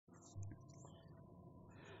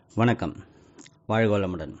வணக்கம். வாழ்க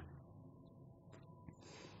வளமுடன்.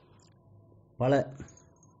 பல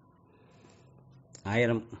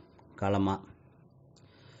ஆயிரம் காலமாக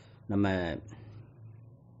நம்ம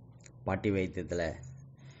பாட்டி வைத்தியத்தில்,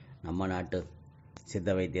 நம்ம நாட்டு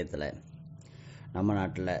சித்த வைத்தியத்தில், நம்ம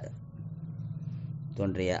நாட்டில்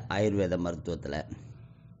தோன்றிய ஆயுர்வேத மருத்துவத்தில்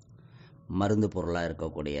மருந்து பொருளாக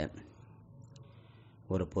இருக்கக்கூடிய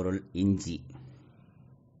ஒரு பொருள் இஞ்சி.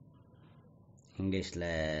 இங்கிலீஷில்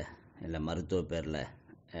இல்லை மருத்துவ பேரில்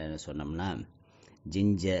சொன்னோம்னா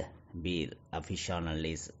ஜிஞ்சர் பீர்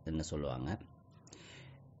அஃபிஷானலிஸ்ன்னு சொல்லுவாங்க.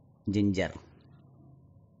 ஜிஞ்சர்.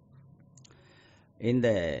 இந்த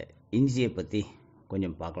இஞ்சியை பற்றி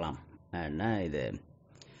கொஞ்சம் பார்க்கலாம். இது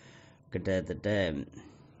கிட்டத்தட்ட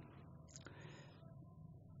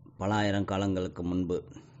பல ஆயிரம் காலங்களுக்கு முன்பு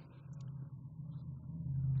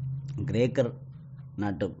கிரேக்கர்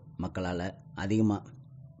நாட்டு மக்களால் அதிகமாக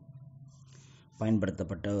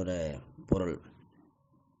பயன்படுத்தப்பட்ட ஒரு பொருள்.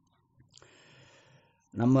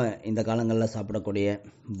 நம்ம இந்த காலங்களில் சாப்பிடக்கூடிய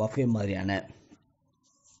பஃபே மாதிரியான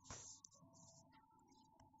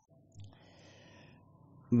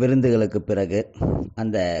விருந்துகளுக்கு பிறகு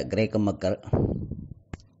அந்த கிரேக்க மக்கள்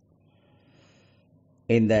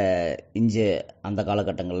இந்த இஞ்சி அந்த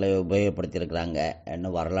காலகட்டங்களில் உபயோகப்படுத்தியிருக்கிறாங்க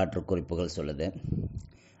என்ன வரலாற்று குறிப்புகள் சொல்லுது.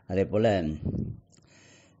 அதே போல்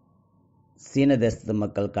சீன தேசத்து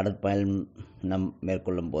மக்கள் கடற்பயணம்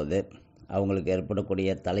மேற்கொள்ளும் போது அவங்களுக்கு ஏற்படக்கூடிய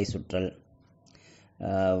தலை சுற்றல்,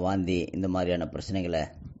 வாந்தி, இந்த மாதிரியான பிரச்சனைகளை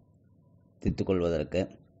தீர்த்துக்கொள்வதற்கு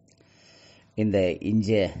இந்த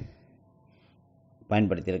இஞ்சியை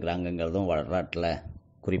பயன்படுத்தியிருக்கிறாங்கங்கிறதும் வரலாற்றில்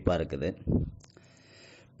குறிப்பாக இருக்குது.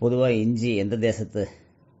 பொதுவாக இஞ்சி எந்த தேசத்து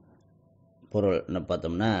பொருள்னு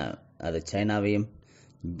பார்த்தோம்னா அது சைனாவையும்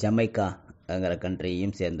ஜமைக்காங்கிற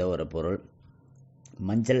கண்ட்ரியையும் சேர்ந்த ஒரு பொருள்.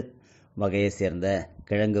 மஞ்சள் வகையை சேர்ந்த,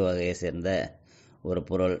 கிழங்கு வகையை சேர்ந்த ஒரு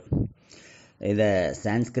பொருள். இதை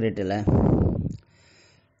சான்ஸ்கிரிட்டில்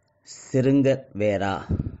சிருங்க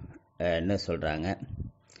வேரான்னு சொல்கிறாங்க.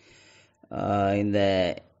 இந்த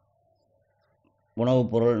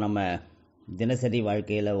உணவுப் பொருள் நம்ம தினசரி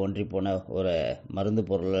வாழ்க்கையில் ஒன்றி போன ஒரு மருந்து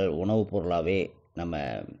பொருள், உணவுப் பொருளாகவே நம்ம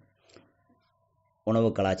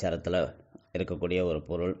உணவு கலாச்சாரத்தில் இருக்கக்கூடிய ஒரு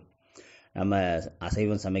பொருள். நம்ம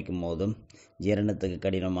அசைவம் சமைக்கும் போதும், ஜீரணத்துக்கு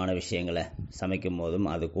கடினமான விஷயங்களை சமைக்கும் போதும்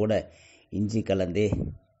அது கூட இஞ்சி கலந்து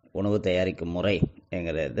உணவு தயாரிக்கும்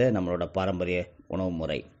முறைங்கிறது நம்மளோட பாரம்பரிய உணவு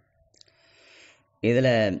முறை. இதில்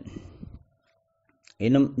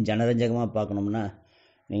இன்னும் ஜனரஞ்சகமாக பார்க்கணும்னா,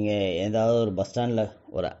 நீங்கள் ஏதாவது ஒரு பஸ் ஸ்டாண்டில்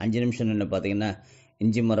ஒரு 5 நிமிஷம் நின்று பார்த்தீங்கன்னா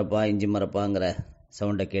இஞ்சி மரப்பாங்கிற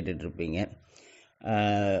சவுண்டை கேட்டுட்ருப்பீங்க.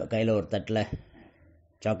 கையில் ஒரு தட்டில்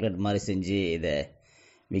சாக்லேட் மாதிரி செஞ்சு இதை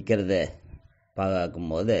விற்கிறத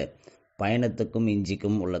பார்க்கும்போது பயணத்துக்கும்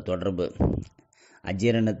இஞ்சிக்கும் உள்ள தொடர்பு,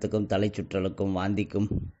 அஜீரணத்துக்கும் தலை சுற்றலுக்கும் வாந்திக்கும்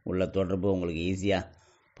உள்ள தொடர்பு உங்களுக்கு ஈஸியாக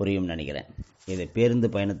புரியும்னு நினைக்கிறேன். இது பேருந்து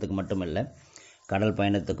பயணத்துக்கு மட்டும் இல்லை, கடல்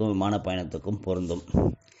பயணத்துக்கும் விமான பயணத்துக்கும் பொருந்தும்.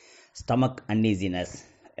 ஸ்டமக்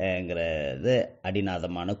அன்ஈசினஸ்ங்கிறது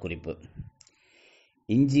அடிநாதமான குறிப்பு.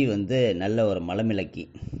 இஞ்சி நல்ல ஒரு மலமிளக்கி.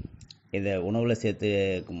 இதை உணவில்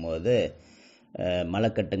சேர்த்துக்கும் போது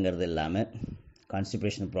மலக்கட்டுங்கிறது இல்லாமல்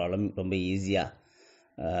கான்ஸ்டிபேஷன் ப்ராப்ளம் ரொம்ப ஈஸியாக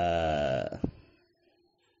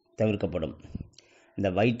தவிர்க்கப்படும். இந்த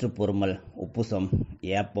வயிற்று பொறுமல், உப்புசம்,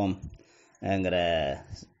 ஏப்பம்ங்கிற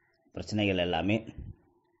பிரச்சனைகள் எல்லாமே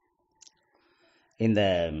இந்த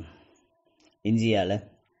இஞ்சியால்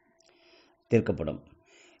தீர்க்கப்படும்.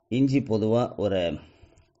 இஞ்சி பொதுவாக ஒரு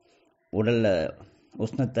உடலில்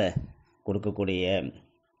உஷ்ணத்தை கொடுக்கக்கூடிய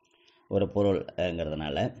ஒரு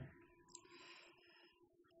பொருள்ங்கிறதுனால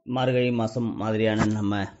மார்கழி மாதம் மாதிரியான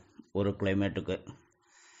நம்ம ஒரு கிளைமேட்டுக்கு,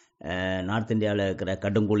 நார்த் இந்தியாவில் இருக்கிற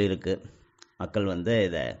கடுங்குளிருக்கு மக்கள்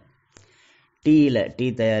இதை டீ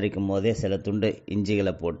தயாரிக்கும் போதே சில துண்டு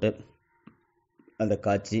இஞ்சிகளை போட்டு அதை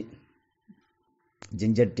காய்ச்சி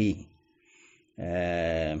ஜிஞ்சர் டீ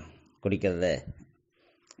குடிக்கிறத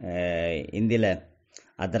இந்தியில்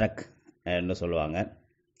அதரக்னு சொல்லுவாங்க.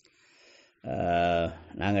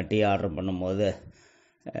 நாங்கள் டீ ஆர்டர் பண்ணும்போது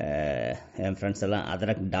என் ஃப்ரெண்ட்ஸ் எல்லாம்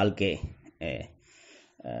அதரக் டால்கே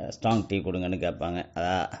ஸ்ட்ராங் டீ கொடுங்கன்னு கேட்பாங்க.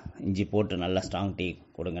 அதான் இஞ்சி போட்டு நல்லா ஸ்ட்ராங் டீ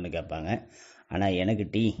கொடுங்கன்னு கேட்பாங்க. ஆனால் எனக்கு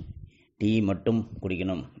டீ மட்டும்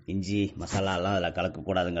குடிக்கணும், இஞ்சி மசாலாலாம் அதில்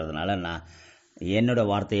கலக்கக்கூடாதுங்கிறதுனால நான் என்னோடய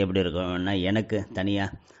வார்த்தை எப்படி இருக்கும்னா, எனக்கு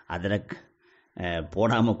தனியாக அதரக்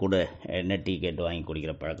போடாமல் கூட என்ன டீ கேட்டு வாங்கி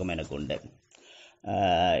குடிக்கிற பழக்கம் எனக்கு உண்டு.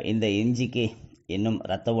 இந்த இஞ்சிக்கு இன்னும்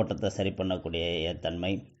இரத்த ஓட்டத்தை சரி பண்ணக்கூடிய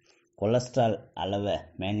தன்மை, கொலஸ்ட்ரால் அளவை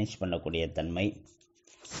மேனேஜ் பண்ணக்கூடிய தன்மை,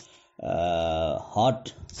 ஹார்ட்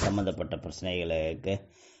சம்மந்தப்பட்ட பிரச்சனைகளுக்கு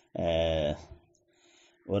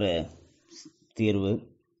ஒரு தீர்வு,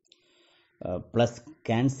 ப்ளஸ்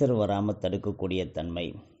கேன்சர் வராமல் தடுக்கக்கூடிய தன்மை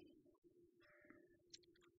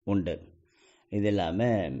உண்டு. இது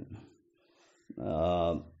இல்லாமல்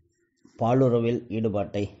பாலுறவில்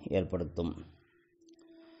ஈடுபாட்டை ஏற்படுத்தும்.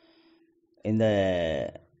 இந்த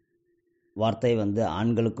வார்த்தை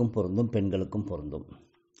ஆண்களுக்கும் பொருந்தும், பெண்களுக்கும் பொருந்தும்.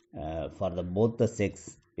 ஃபார் போத் த செக்ஸ்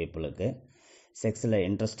பீப்புளுக்கு செக்ஸில்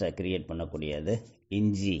இன்ட்ரெஸ்ட்டை க்ரியேட் பண்ணக்கூடியது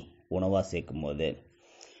இஞ்சி உணவாக சேர்க்கும் போது.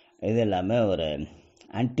 இது இல்லாமல் ஒரு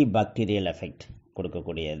ஆன்டிபாக்டீரியல் எஃபெக்ட்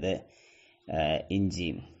கொடுக்கக்கூடியது இஞ்சி.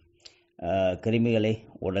 கிருமிகளை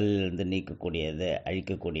உடலிலிருந்து நீக்கக்கூடியது,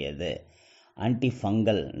 அழிக்கக்கூடியது. ஆன்டி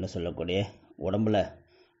ஃபங்கல்னு சொல்லக்கூடிய உடம்பில்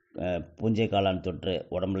பூஞ்சை காளான் தொற்று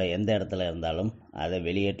உடம்புல எந்த இடத்துல இருந்தாலும் அதை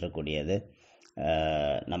வெளியேற்றக்கூடியது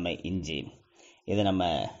நம்ம இஞ்சி. இதை நம்ம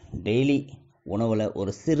டெய்லி உணவில்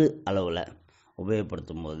ஒரு சிறு அளவில்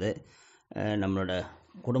உபயோகப்படுத்தும் போது நம்மளோட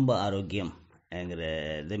குடும்ப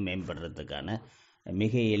ஆரோக்கியம்ங்கிறது மேம்படுறதுக்கான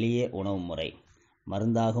மிக எளிய உணவு முறை,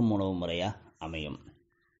 மருந்தாகும் உணவு முறையாக அமையும்.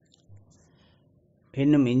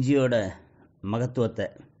 இன்னும் இஞ்சியோட மகத்துவத்தை,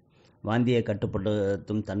 வாந்தியை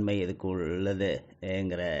கட்டுப்படுத்தும் தன்மை இதுக்கு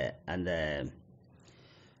உள்ளதுங்கிற அந்த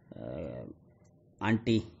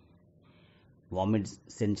ஆன்டி வாமிட்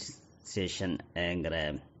சென்சேஷன்ங்கிற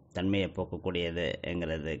தன்மையை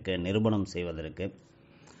போக்கக்கூடியதுங்கிறதுக்கு நிரூபணம் செய்வதற்கு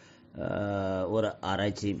ஒரு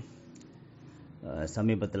ஆராய்ச்சி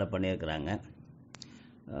சமீபத்தில் பண்ணியிருக்கிறாங்க.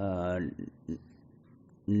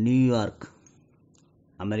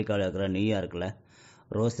 அமெரிக்காவில் இருக்கிற நியூயார்க்கில்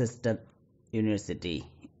ரோசெஸ்டர்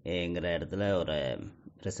யூனிவர்சிட்டிங்கிற இடத்துல ஒரு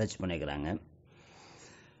ரிசர்ச் பண்ணியிருக்கிறாங்க.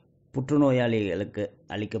 புற்றுநோயாளிகளுக்கு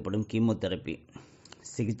அளிக்கப்படும் கீமோதெரப்பி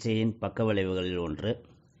சிகிச்சையின் பக்க விளைவுகளில் ஒன்று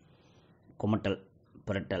குமட்டல்,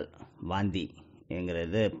 புரட்டல்,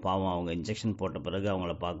 வாந்திங்கிறது. பாவம், அவங்க இன்ஜெக்ஷன் போட்ட பிறகு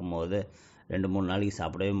அவங்கள பார்க்கும்போது 2-3 நாளைக்கு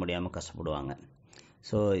சாப்பிடவே முடியாமல் கஷ்டப்படுவாங்க.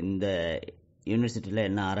 ஸோ இந்த யூனிவர்சிட்டியில்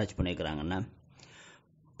என்ன ஆராய்ச்சி பண்ணியிருக்கிறாங்கன்னா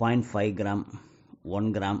 0.5 கிராம், 1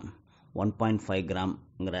 கிராம், 1.5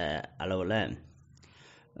 கிராம்ங்கிற அளவில்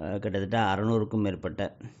கிட்டத்தட்ட 600க்கும் மேற்பட்ட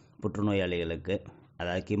புற்றுநோயாளிகளுக்கு,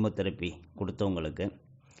 அதாவது கீமோதெரப்பி கொடுத்தவங்களுக்கு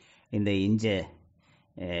இந்த இஞ்சை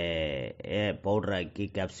பவுடராக்கி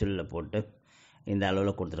கேப்சூலில் போட்டு இந்த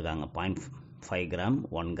அளவில் கொடுத்துருக்காங்க. 0.5 கிராம்,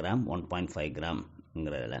 1 கிராம், 1.5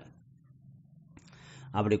 கிராம்ங்கிறதுல.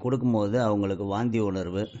 அப்படி கொடுக்கும்போது அவங்களுக்கு வாந்தி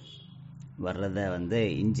உணர்வு வர்றதை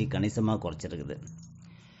இஞ்சி கணிசமாக குறைச்சிருக்குது.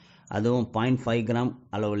 அதுவும் 0.5 கிராம்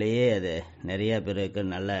அளவுலேயே அது நிறைய பேருக்கு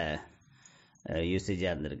நல்ல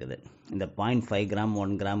யூசேஜாக இருந்திருக்குது. இந்த 0.5 கிராம்,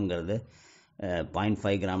 1 கிராம்ங்கிறது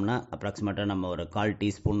 0.5 கிராம்னா அப்ராக்சிமேட்டாக நம்ம ஒரு 1/4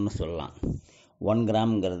 டீஸ்பூன்னு சொல்லலாம். 1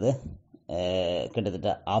 கிராம்ங்கிறது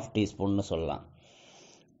கிட்டத்தட்ட 1/2 டீஸ்பூன்னு சொல்லலாம்.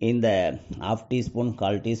 இந்த 1/2 டீஸ்பூன்,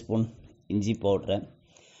 1/4 டீஸ்பூன் இஞ்சி பவுடரை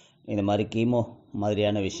இந்த மாதிரி கீமோ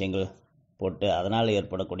மாதிரியான விஷயங்கள் போட்டு அதனால்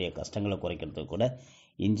ஏற்படக்கூடிய கஷ்டங்களை குறைக்கிறதுக்கு கூட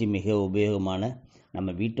இஞ்சி மிக உபயோகமான நம்ம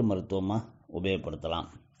வீட்டு மருத்துவமாக உபயோகப்படுத்தலாம்.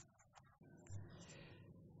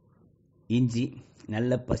 இஞ்சி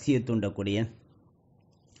நல்ல பசியை தூண்டக்கூடிய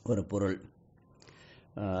ஒரு பொருள்.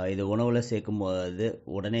 இது உணவில் சேர்க்கும்போது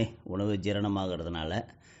உடனே உணவு ஜீரணமாகிறதுனால,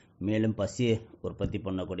 மேலும் பசியை உற்பத்தி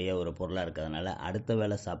பண்ணக்கூடிய ஒரு பொருளாக இருக்கிறதுனால அடுத்த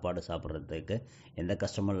வேளை சாப்பாடு சாப்பிட்றதுக்கு எந்த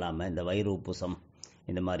கஷ்டமும் இல்லாமல் இந்த வயிறு உப்புசம்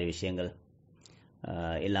இந்த மாதிரி விஷயங்கள்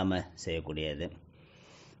இல்லாமல் செய்யக்கூடியது.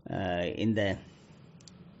 இந்த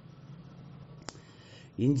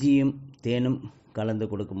இஞ்சியும் தேனும் கலந்து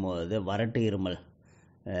கொடுக்கும்போது வறட்டு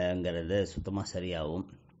இருமல்ங்கிறது சுத்தமாக சரியாகும்.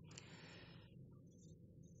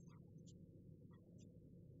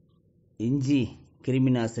 இஞ்சி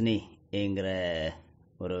கிருமிநாசினிங்கிற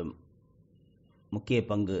ஒரு முக்கிய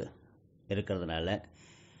பங்கு இருக்கிறதுனால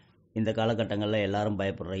இந்த காலகட்டங்களில் எல்லாரும்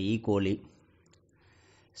பயப்படுற ஈகோலி,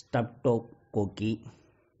 ஸ்ட்ரெப்டோகோக்கி,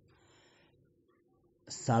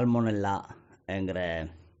 சால்மோனெல்லாங்கிற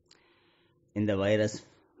இந்த வைரஸ்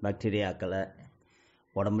பாக்டீரியாக்களை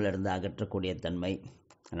உடம்புல இருந்து அகற்றக்கூடிய தன்மை.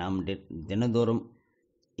 நாம் தினந்தோறும்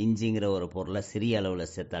இஞ்சிங்கிற ஒரு பொருளை சிறிய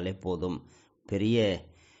அளவில் சேர்த்தாலே போதும். பெரிய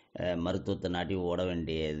மருத்துவத்தை நாட்டி ஓட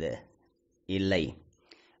வேண்டியது இல்லை,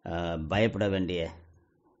 பயப்பட வேண்டிய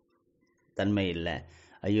தன்மை இல்லை.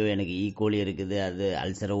 ஐயோ, எனக்கு ஈகோலி இருக்குது, அது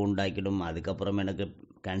அல்சரை உண்டாக்கிடும், அதுக்கப்புறம் எனக்கு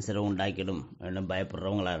கேன்சரை உண்டாக்கிடும் என்ன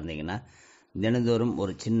பயப்படுறவங்களா இருந்தீங்கன்னா தினந்தோறும்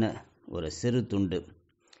ஒரு சிறு துண்டு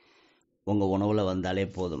உங்கள் உணவில் வந்தாலே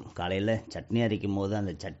போதும். காலையில் சட்னி அரைக்கும் போது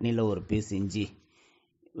அந்த சட்னியில் ஒரு பீஸ் இஞ்சி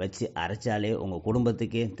வச்சு அரைச்சாலே உங்கள்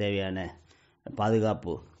குடும்பத்துக்கே தேவையான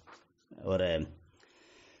பாதுகாப்பு, ஒரு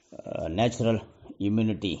நேச்சுரல்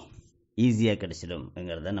இம்யூனிட்டி ஈஸியாக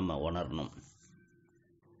கிடைச்சிடும்ங்கிறத நம்ம உணரணும்.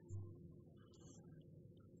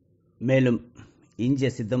 மேலும்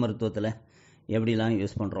இஞ்சியை சித்த மருத்துவத்தில் எப்படிலாம்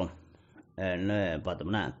யூஸ் பண்ணுறோம்னு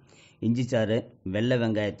பார்த்தோம்னா, இஞ்சி சாறு, வெள்ளை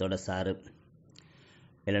வெங்காயத்தோட சாறு,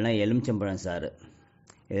 இல்லைன்னா எலுமிச்சம்பழம் சாறு,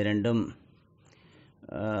 இது ரெண்டும்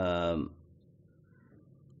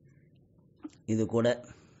இது கூட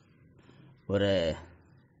ஒரு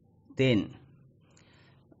தேன்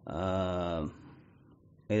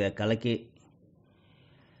இதை கலக்கி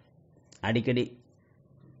அடிக்கடி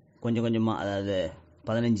கொஞ்சம் கொஞ்சமாக, அதாவது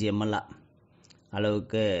 15 ml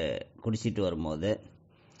அளவுக்கு குடிச்சிட்டு வரும்போது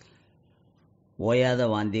ஓயாத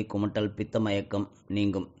வாந்தி, குமட்டல், பித்த மயக்கம்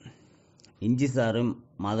நீங்கும். இஞ்சி சாறும்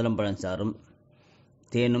மாதுளம்பழம் சாறும்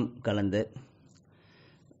தேனும் கலந்து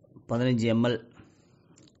 15 ml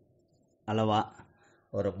அளவா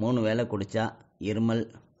ஒரு 3 வேளை குடித்தா இருமல்,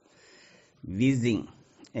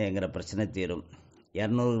 வீசிங்ங்கிற பிரச்சனை தீரும்.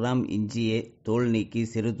 200 கிராம் இஞ்சியை தோல் நீக்கி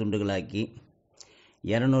சிறு துண்டுகளாக்கி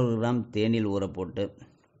 200 கிராம் தேனில் ஊற போட்டு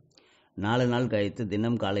 4 நாள் கழித்து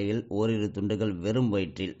தினம் காலையில் ஓரிரு துண்டுகள் வெறும்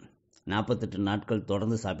வயிற்றில் 48 நாட்கள்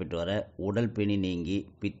தொடர்ந்து சாப்பிட்டு வர உடல் பிணி நீங்கி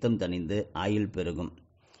பித்தம் தணிந்து ஆயுள் பெருகும்.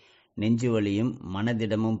 நெஞ்சு வலியும்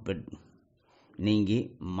மனதிடமும் நீங்கி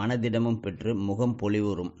மனதிடமும் பெற்று முகம்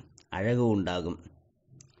பொலிவுறும், அழகு உண்டாகும்.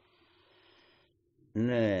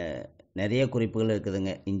 நிறைய குறிப்புகள்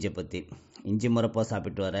இருக்குதுங்க இஞ்சி பற்றி. இஞ்சி முறப்பாக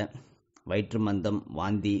சாப்பிட்டு வர வயிற்று மந்தம்,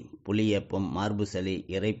 வாந்தி, புளியேப்பம், மார்பு சளி,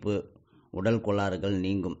 இரைப்பு, உடல் கோளாறுகள்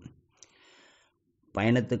நீங்கும்.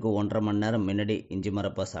 பயணத்துக்கு 1.5 மணி நேரம் முன்னாடி இஞ்சி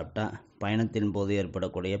மரப்பாக சாப்பிட்டா பயணத்தின் போது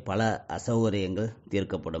ஏற்படக்கூடிய பல அசௌகரியங்கள்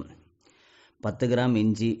தீர்க்கப்படும். 10 கிராம்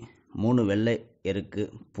இஞ்சி, 3 வெள்ளை எருக்கு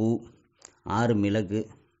பூ, 6 மிளகு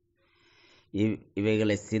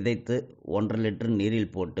இவைகளை சிதைத்து 1.5 லிட்டர்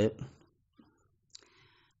நீரில் போட்டு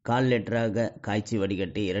 1/4 லிட்டராக காய்ச்சி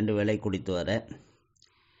வடிகட்டி 2 வேளை குடித்து வர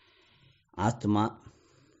ஆஸ்துமா,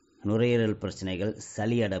 நுரையீரல் பிரச்சனைகள்,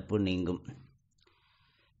 சளி அடைப்பு நீங்கும்.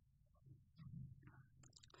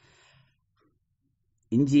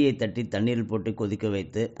 இஞ்சியை தட்டி தண்ணீரில் போட்டு கொதிக்க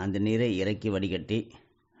வைத்து அந்த நீரை இறக்கி வடிகட்டி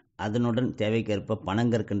அதனுடன் தேவைக்கேற்ப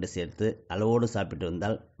பனங்கற்கண்டு சேர்த்து அளவோடு சாப்பிட்டு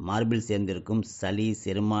வந்தால் மார்பில் சேர்ந்திருக்கும் சளி,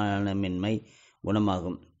 செரிமானமின்மை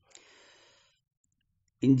குணமாகும்.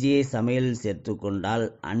 இஞ்சியை சமையலில் சேர்த்து கொண்டால்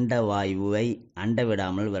அண்ட வாயுவை அண்ட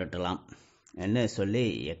விடாமல் விரட்டலாம் என்று சொல்லி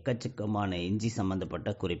எக்கச்சக்கமான இஞ்சி சம்பந்தப்பட்ட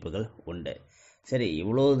குறிப்புகள் உண்டு. சரி,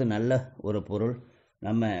 இவ்வளோது நல்ல ஒரு பொருள்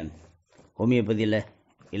நம்ம ஹோமியோபதியில்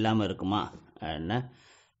இல்லாமல் இருக்குமா?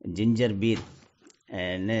 ஜிஞ்சர் பீர்,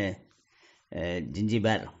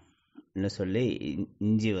 ஜிஞ்சிபேர்னு சொல்லி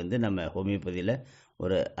இஞ்சி நம்ம ஹோமியோபதியில்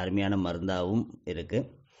ஒரு அருமையான மருந்தாகவும் இருக்குது.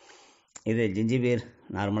 இது ஜிஞ்சிபீர்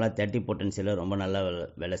நார்மலாக 30 பொட்டன்சியில் ரொம்ப நல்லா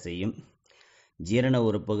வேலை செய்யும். ஜீரண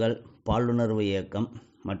உறுப்புகள், பாலுணர்வு இயக்கம்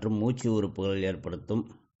மற்றும் மூச்சு உறுப்புகள் ஏற்படுத்தும்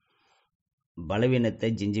பலவீனத்தை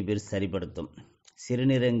ஜிஞ்சிபீர் சரிப்படுத்தும்.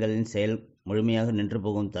 சிறுநீரகங்களின் செயல் முழுமையாக நின்று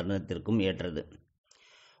போகும் தருணத்திற்கும் ஏற்றது.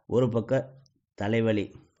 ஒரு பக்க தலைவலி,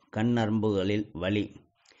 கண் நரம்புகளில் வலி,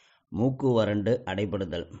 மூக்கு வறண்டு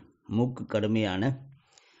அடைபடுதல், மூக்கு கடுமையான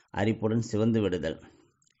அரிப்புடன் சிவந்து விடுதல்,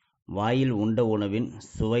 வாயில் உண்ட உணவின்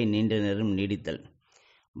சுவை நீண்ட நேரம் நீடித்தல்,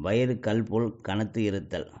 வயிறு கல் போல் கனத்து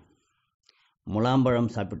இருத்தல், முலாம்பழம்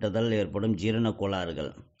சாப்பிட்டதால் ஏற்படும் ஜீரண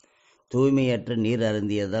கோளாறுகள், தூய்மையற்ற நீர்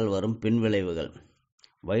அருந்தியதால் வரும் பின்விளைவுகள்,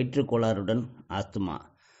 வயிற்று கோளாறுடன் ஆஸ்துமா,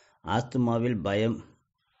 ஆஸ்துமாவில் பயம்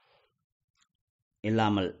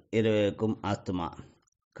இல்லாமல் இருக்கும் ஆஸ்துமா,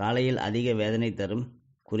 காலையில் அதிக வேதனை தரும்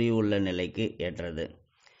குறியுள்ள நிலைக்கு ஏற்றது.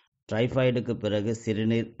 டைபாய்டுக்கு பிறகு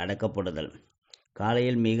சிறுநீர் அடக்கப்படுதல்,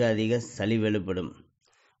 காலையில் மிக அதிக சளி வெளிப்படும்,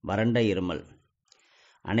 வறண்ட இருமல்,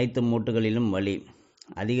 அனைத்து மூட்டுகளிலும் வலி,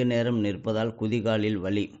 அதிக நேரம் நிற்பதால் குதிகாலில்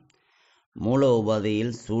வலி, மூல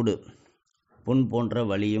உபாதையில் சூடு, புண் போன்ற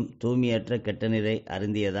வலியும், தூய்மையற்ற கெட்ட நீரை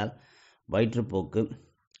அருந்தியதால் வயிற்றுப்போக்கு,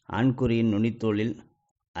 ஆண்குறியின் நுனித்தோலில்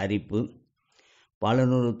அரிப்பு,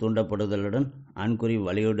 பாலுணர்வு தூண்டப்படுதலுடன் ஆண்குறி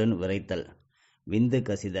வலியுடன் விரைத்தல், விந்து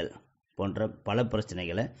கசிதல் போன்ற பல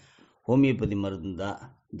பிரச்சனைகளை ஹோமியோபதி மருந்தாக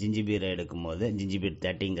ஜிஞ்சிபீரை எடுக்கும்போது, ஜிஞ்சிபீர்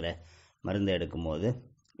 30ங்கிற மருந்தை எடுக்கும்போது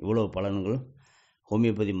இவ்வளோ பலன்கள்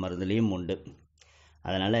ஹோமியோபதி மருந்துலேயும் உண்டு.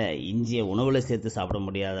 அதனால் இஞ்சியை உணவில் சேர்த்து சாப்பிட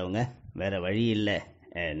முடியாதவங்க வேறு வழி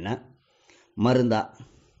இல்லைன்னா மருந்தாக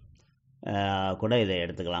கூட இதை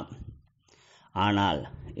எடுத்துக்கலாம். ஆனால்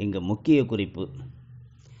இங்கே முக்கிய குறிப்பு,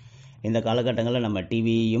 இந்த காலகட்டங்களில் நம்ம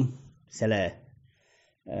டிவியையும் சில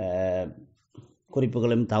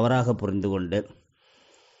குறிப்புகளையும் தவறாக புரிந்து கொண்டு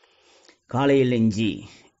காலையில் இஞ்சி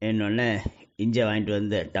என்னொன்னே இஞ்சியை வாங்கிட்டு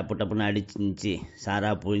வந்து டப்புன்னு அடிச்சு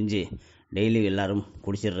சாராக புழிஞ்சு டெய்லி எல்லோரும்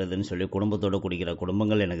குடிச்சிடுறதுன்னு சொல்லி குடும்பத்தோடு குடிக்கிற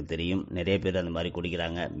குடும்பங்கள் எனக்கு தெரியும். நிறைய பேர் அந்த மாதிரி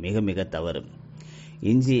குடிக்கிறாங்க. மிக மிக தவறு.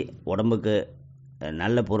 இஞ்சி உடம்புக்கு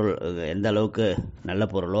நல்ல பொருள், எந்த அளவுக்கு நல்ல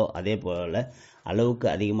பொருளோ அதே போல் அளவுக்கு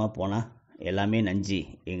அதிகமாக போனால் எல்லாமே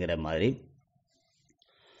நஞ்சிங்கிற மாதிரி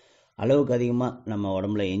அளவுக்கு அதிகமாக நம்ம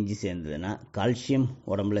உடம்புல இஞ்சி சேர்ந்ததுன்னா கால்சியம்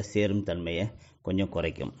உடம்புல சேரும் தன்மையை கொஞ்சம்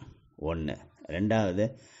குறைக்கும். 1. ரெண்டாவது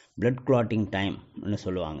பிளட் கிளாட்டிங் டைம்னு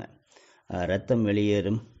சொல்லுவாங்க. ரத்தம்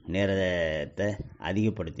வெளியேறும் நேரத்தை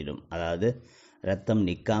அதிகப்படுத்திடும். அதாவது ரத்தம்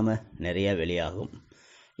நிற்காம நிறைய வெளியாகும்.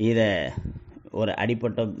 இதை ஒரு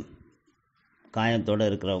அடிப்பட்ட காயத்தோடு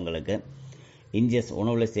இருக்கிறவங்களுக்கு இஞ்சியை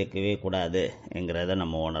உணவில் சேர்க்கவே கூடாதுங்கிறத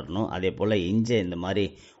நம்ம உணரணும். அதே போல் இஞ்சி இந்த மாதிரி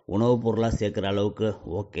உணவுப் பொருளாக சேர்க்குற அளவுக்கு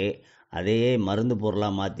ஓகே, அதையே மருந்து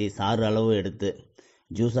பொருளாக மாற்றி சாறு அளவு எடுத்து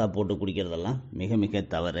ஜூஸாக போட்டு குடிக்கிறதெல்லாம் மிக மிக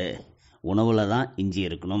தவறு. உணவில் தான் இஞ்சி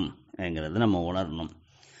இருக்கணும்ங்கிறத நம்ம உணரணும்.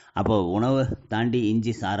 அப்போ உணவை தாண்டி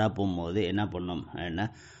இஞ்சி சாராக போகும்போது என்ன பண்ணும் அப்படின்னா,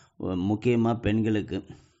 முக்கியமாக பெண்களுக்கு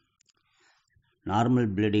நார்மல்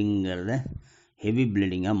ப்ளீடிங்கிறத ஹெவி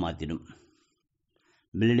ப்ளீடிங்காக மாற்றிடும்.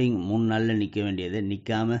 ப்ளீடிங் 3 நாளில் நிற்க வேண்டியது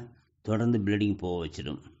நிற்காமல் தொடர்ந்து ப்ளீடிங் போக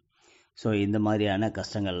வச்சிடும். ஸோ இந்த மாதிரியான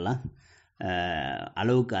கஷ்டங்கள்லாம்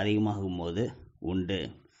அளவுக்கு அதிகமாகும் போது உண்டு.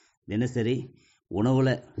 தினசரி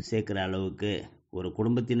உணவில் சேர்க்குற அளவுக்கு ஒரு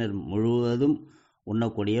குடும்பத்தினர் முழுவதும்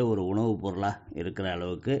உண்ணக்கூடிய ஒரு உணவுப் பொருளாக இருக்கிற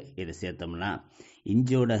அளவுக்கு இதை சேர்த்தோம்னா,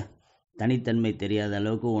 இஞ்சியோட தனித்தன்மை தெரியாத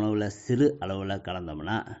அளவுக்கு உணவில் சிறு அளவில்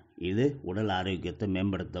கலந்தோம்னா இது உடல் ஆரோக்கியத்தை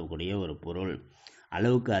மேம்படுத்தக்கூடிய ஒரு பொருள்.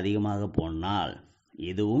 அளவுக்கு அதிகமாக போனால்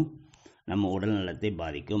இதுவும் நம்ம உடல் நலத்தை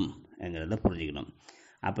பாதிக்கும்ங்கிறத புரிஞ்சுக்கணும்.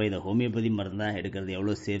 அப்போ இதை ஹோமியோபதி மருந்தாக எடுக்கிறது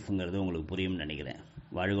எவ்வளோ சேஃபுங்கிறது உங்களுக்கு புரியும்னு நினைக்கிறேன்.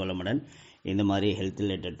 வாழ்க வளமுடன். இந்த மாதிரி ஹெல்த்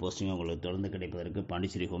ரிலேட்டட் போஸ்டிங் உங்களுக்கு தொடர்ந்து கிடைப்பதற்கு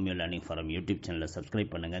Pondicherry homeo learning forum YouTube சேனலை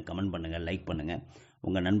சப்ஸ்கிரைப் பண்ணுங்கள், கமெண்ட் பண்ணுங்கள், லைக் பண்ணுங்கள்.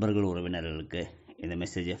 உங்கள் நண்பர்கள் உறவினர்களுக்கு இந்த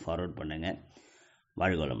மெசேஜை ஃபார்வர்ட் பண்ணுங்கள்.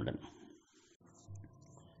 வாழ்க வளமுடன்.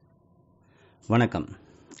 வணக்கம்.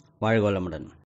 வாழ்க வளமுடன்.